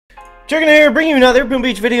Chicken here, bringing you another Boom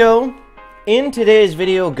Beach video. In today's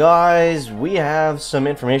video, guys, we have some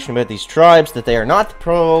information about these tribes, that they are not the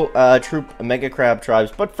Proto-Troop Mega Crab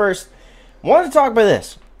tribes. But first, I wanted to talk about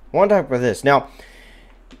this. Now,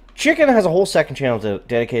 Chicken has a whole second channel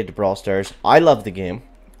dedicated to Brawl Stars. I love the game.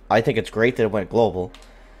 I think it's great that it went global.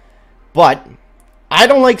 But I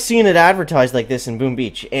don't like seeing it advertised like this in Boom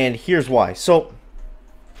Beach, and here's why. So,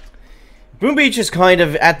 Boom Beach is kind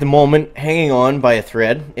of, at the moment, hanging on by a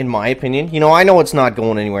thread, in my opinion. You know, I know it's not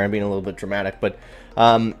going anywhere. I'm being a little bit dramatic, but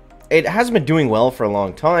it hasn't been doing well for a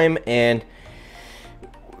long time, and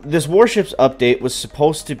this Warships update was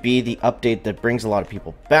supposed to be the update that brings a lot of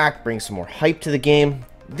people back, brings some more hype to the game.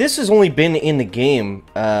 This has only been in the game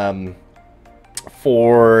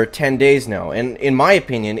for 10 days now, and in my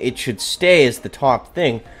opinion, it should stay as the top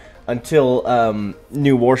thing until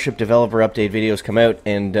new Warship developer update videos come out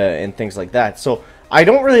and things like that. So I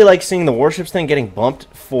don't really like seeing the Warships thing getting bumped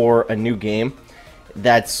for a new game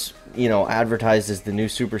that's, you know, advertised as the new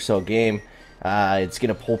Supercell game. It's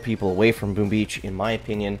gonna pull people away from Boom Beach, in my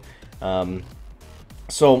opinion.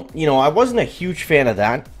 So, you know, I wasn't a huge fan of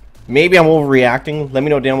that. Maybe I'm overreacting. Let me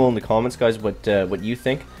know down below in the comments, guys, what you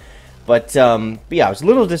think. But yeah, I was a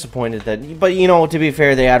little disappointed that, but you know, to be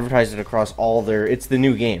fair, they advertised it across all their, it's the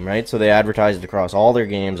new game, right? So they advertised it across all their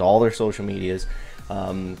games, all their social medias,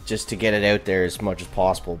 just to get it out there as much as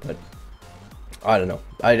possible. But I don't know,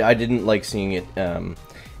 I didn't like seeing it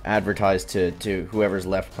advertised to whoever's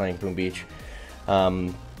left playing Boom Beach,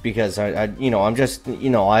 because you know, I'm just, you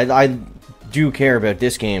know, I do care about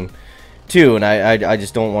this game too, and I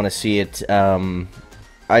just don't want to see it.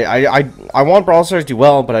 I want Brawl Stars to do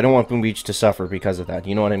well, but I don't want Boom Beach to suffer because of that.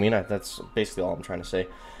 You know what I mean? That's basically all I'm trying to say.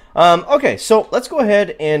 Okay, so let's go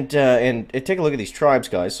ahead and take a look at these tribes,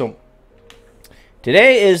 guys. So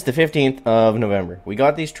today is the 15th of November. We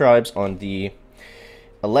got these tribes on the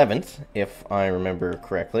 11th, if I remember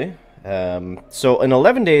correctly. So in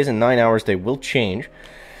 11 days and 9 hours, they will change.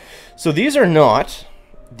 So these are not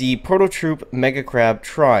the Proto-Troop Mega Crab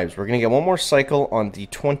tribes. We're going to get one more cycle on the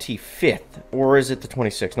 25th. Or is it the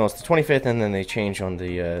 26th? No, it's the 25th, and then they change on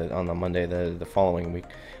the Monday, the following week.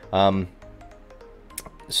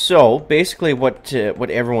 So, basically what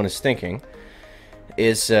everyone is thinking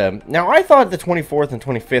is... now, I thought the 24th and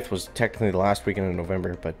 25th was technically the last weekend in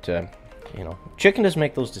November, but... you know, Chicken does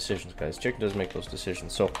make those decisions, guys. Chicken does make those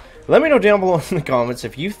decisions. So, let me know down below in the comments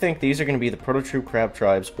if you think these are going to be the Proto-Troop Crab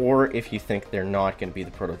tribes, or if you think they're not going to be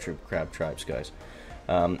the Proto-Troop Crab tribes, guys.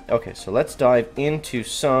 Okay, so let's dive into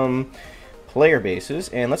some player bases,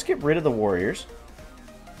 and let's get rid of the Warriors.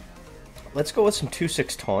 Let's go with some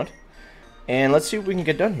 2-6 Taunt, and let's see what we can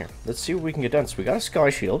get done here. Let's see what we can get done. So, we got a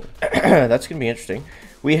Sky Shield. That's going to be interesting.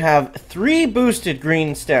 We have 3 boosted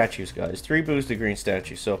green statues, guys. 3 boosted green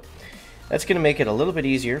statues. So, that's going to make it a little bit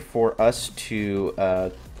easier for us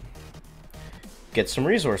to get some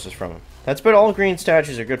resources from them. That's about all green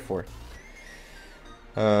statues are good for.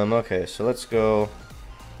 Okay, so let's go...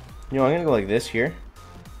 You know, I'm going to go like this here.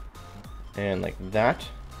 And like that.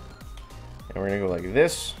 And we're going to go like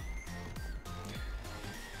this.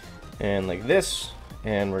 And like this.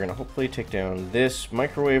 And we're going to hopefully take down this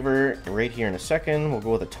microwaver right here in a second. We'll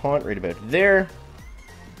go with a taunt right about there.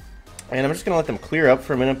 And I'm just going to let them clear up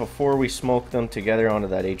for a minute before we smoke them together onto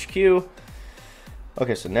that HQ.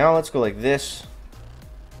 Okay, so now let's go like this.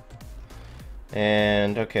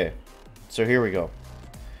 And, okay. So here we go.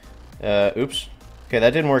 Oops. Okay, that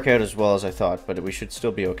didn't work out as well as I thought, but we should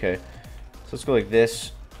still be okay. So let's go like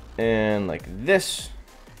this. And like this.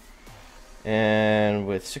 And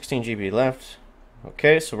with 16 GB left.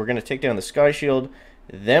 Okay, so we're going to take down the Sky Shield.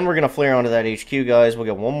 Then we're going to flare onto that HQ, guys. We'll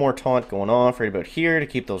get one more taunt going off right about here to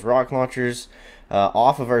keep those rock launchers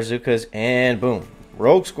off of our Zookas. And boom.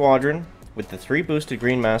 Rogue Squadron with the 3 boosted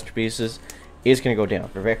green masterpieces is going to go down.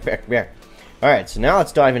 Back. Alright, so now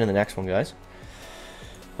let's dive into the next one, guys.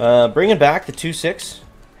 Bringing back the 2-6.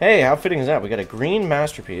 Hey, how fitting is that? We got a green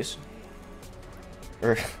masterpiece.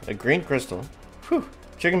 Or a green crystal. Whew.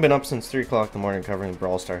 Chicken been up since 3 o'clock in the morning covering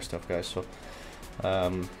Brawl Star stuff, guys. So,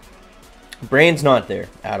 brain's not there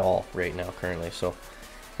at all right now, currently. So,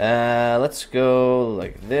 let's go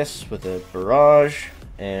like this with a barrage,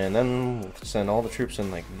 and then we'll send all the troops in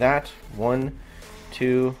like that. 1,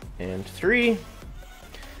 2, and 3.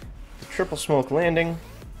 The triple smoke landing,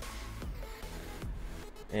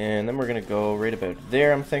 and then we're gonna go right about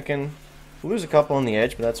there. I'm thinking we'll lose a couple on the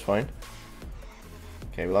edge, but that's fine.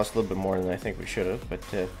 Okay, we lost a little bit more than I think we should have, but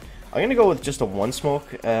I'm gonna go with just a 1 smoke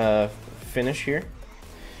finish here.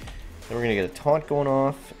 Then we're going to get a taunt going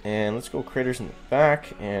off, and let's go critters in the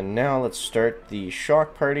back, and now let's start the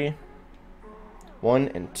shock party. 1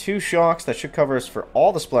 and 2 shocks. That should cover us for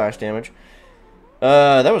all the splash damage.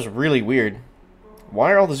 That was really weird.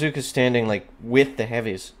 Why are all the Zookas standing, like, with the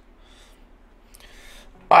heavies?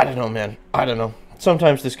 I don't know, man. I don't know.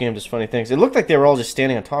 Sometimes this game does funny things. It looked like they were all just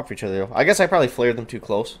standing on top of each other, though. I guess I probably flared them too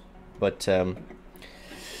close. But,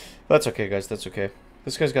 that's okay, guys. That's okay.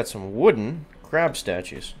 This guy's got some wooden crab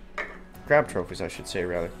statues. Crab trophies, I should say,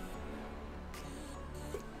 rather.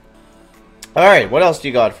 Alright, what else do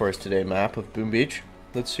you got for us today, map of Boom Beach?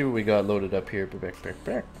 Let's see what we got loaded up here.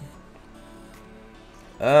 Back.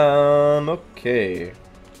 Okay.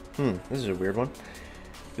 This is a weird one.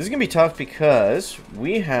 This is going to be tough because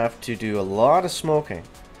we have to do a lot of smoking.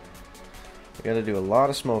 We got to do a lot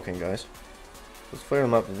of smoking, guys. Let's flare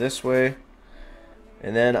them up this way.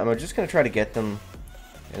 And then I'm just going to try to get them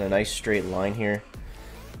in a nice straight line here.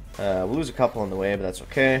 We'll lose a couple on the way, but that's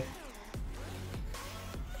okay.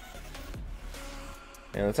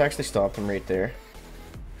 And let's actually stop them right there,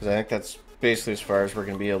 because I think that's basically as far as we're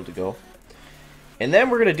going to be able to go. And then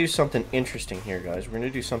we're going to do something interesting here, guys. We're going to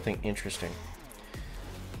do something interesting.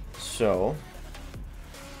 So,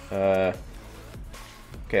 okay,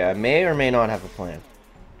 I may or may not have a plan.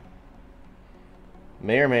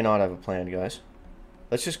 May or may not have a plan, guys.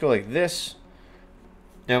 Let's just go like this.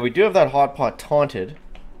 Now, we do have that hot pot taunted,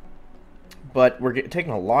 but we're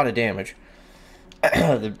taking a lot of damage.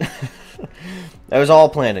 That was all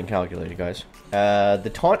planned and calculated, guys.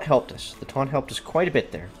 The taunt helped us. The taunt helped us quite a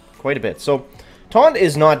bit there. Quite a bit. So, taunt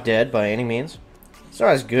is not dead by any means. It's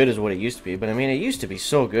not as good as what it used to be, but I mean, it used to be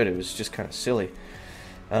so good, it was just kind of silly.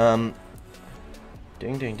 Ding,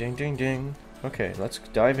 ding, ding, ding, ding. Okay, let's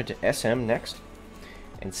dive into SM next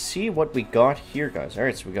and see what we got here, guys.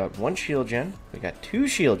 Alright, so we got 1 shield gen. We got 2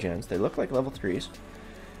 shield gens. They look like level 3s.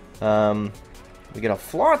 We get a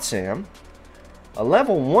Flotsam. A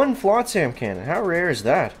level 1 Flotsam cannon. How rare is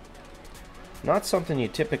that? Not something you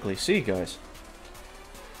typically see, guys.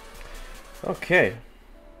 Okay.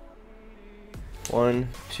 1,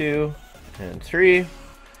 2, and 3.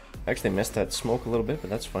 Actually missed that smoke a little bit, but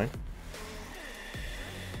that's fine.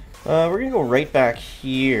 We're gonna go right back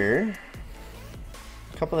here.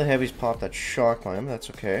 A couple of the heavies pop that shock line, but that's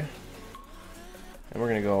okay. And we're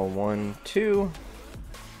gonna go 1, 2.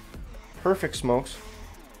 Perfect smokes.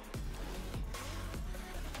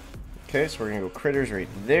 Okay, so we're gonna go critters right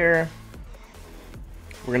there.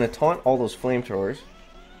 We're gonna taunt all those flamethrowers.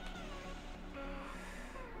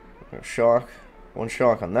 We're gonna shock. 1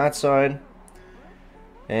 shock on that side.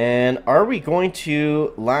 And are we going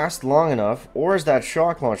to last long enough, or is that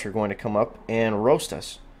shock launcher going to come up and roast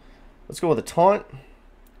us? Let's go with a taunt.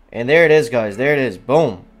 And there it is, guys. There it is.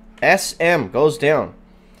 Boom. SM goes down.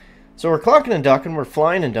 So we're clocking and ducking. We're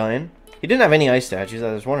flying and dying. He didn't have any ice statues.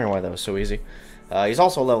 I was wondering why that was so easy. He's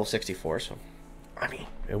also level 64, so I mean,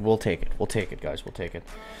 we'll take it. We'll take it, guys. We'll take it.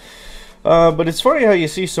 But it's funny how you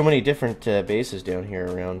see so many different bases down here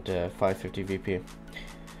around 550 VP.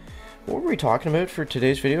 What were we talking about for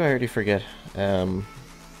today's video? I already forget. Oh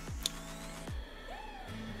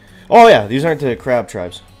yeah, these aren't the crab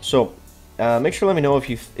tribes. So make sure to let me know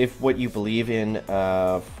if what you believe in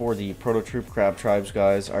for the Proto-Troop crab tribes,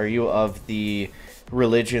 guys. Are you of the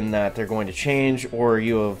religion that they're going to change, or are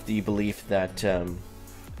you of the belief that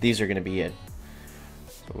these are going to be it?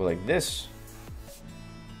 So we're like this.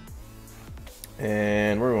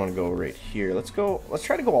 And where do we want to go? Right here. Let's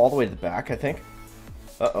try to go all the way to the back, I think.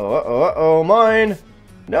 Uh-oh, mine!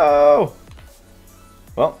 No!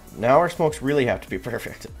 Well, now our smokes really have to be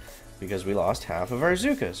perfect, because we lost half of our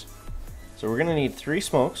Zookas. So we're going to need 3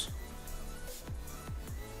 smokes.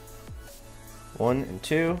 1 and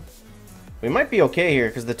 2. We might be okay here,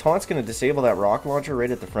 because the taunt's going to disable that rock launcher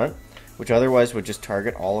right at the front, which otherwise would just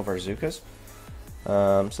target all of our Zookas.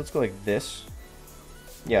 So let's go like this.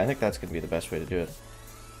 Yeah, I think that's going to be the best way to do it.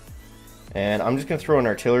 And I'm just going to throw an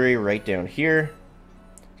artillery right down here,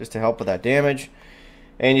 just to help with that damage.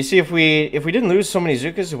 And you see, if we didn't lose so many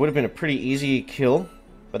Zookas, it would have been a pretty easy kill.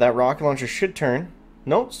 But that rocket launcher should turn.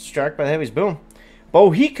 Nope, struck by the heavies. Boom.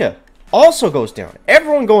 Bohica also goes down.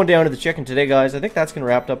 Everyone going down to the chicken today, guys. I think that's going to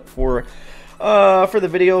wrap it up for the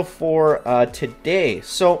video for today.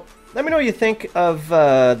 So let me know what you think of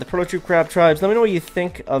the Proto-Troop crab tribes. Let me know what you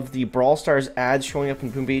think of the Brawl Stars ads showing up in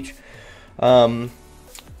Boom Beach.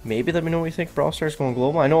 Maybe let me know what you think of Brawl Stars going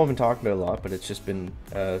global. I know I've been talking about it a lot, but it's just been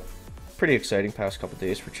pretty exciting past couple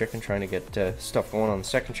days for Chicken, trying to get stuff going on the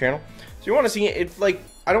second channel. So you want to see it, like,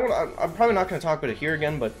 I'm probably not going to talk about it here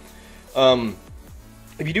again, but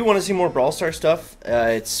if you do want to see more Brawl Stars stuff,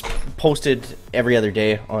 it's posted every other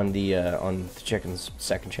day on the Chicken's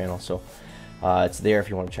second channel. So It's there if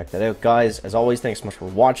you want to check that out. Guys, as always, thanks so much for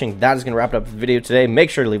watching. That is going to wrap it up the video today. Make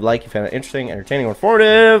sure to leave a like if you found it interesting, entertaining, or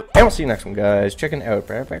informative. And we'll see you next one, guys. Checking out.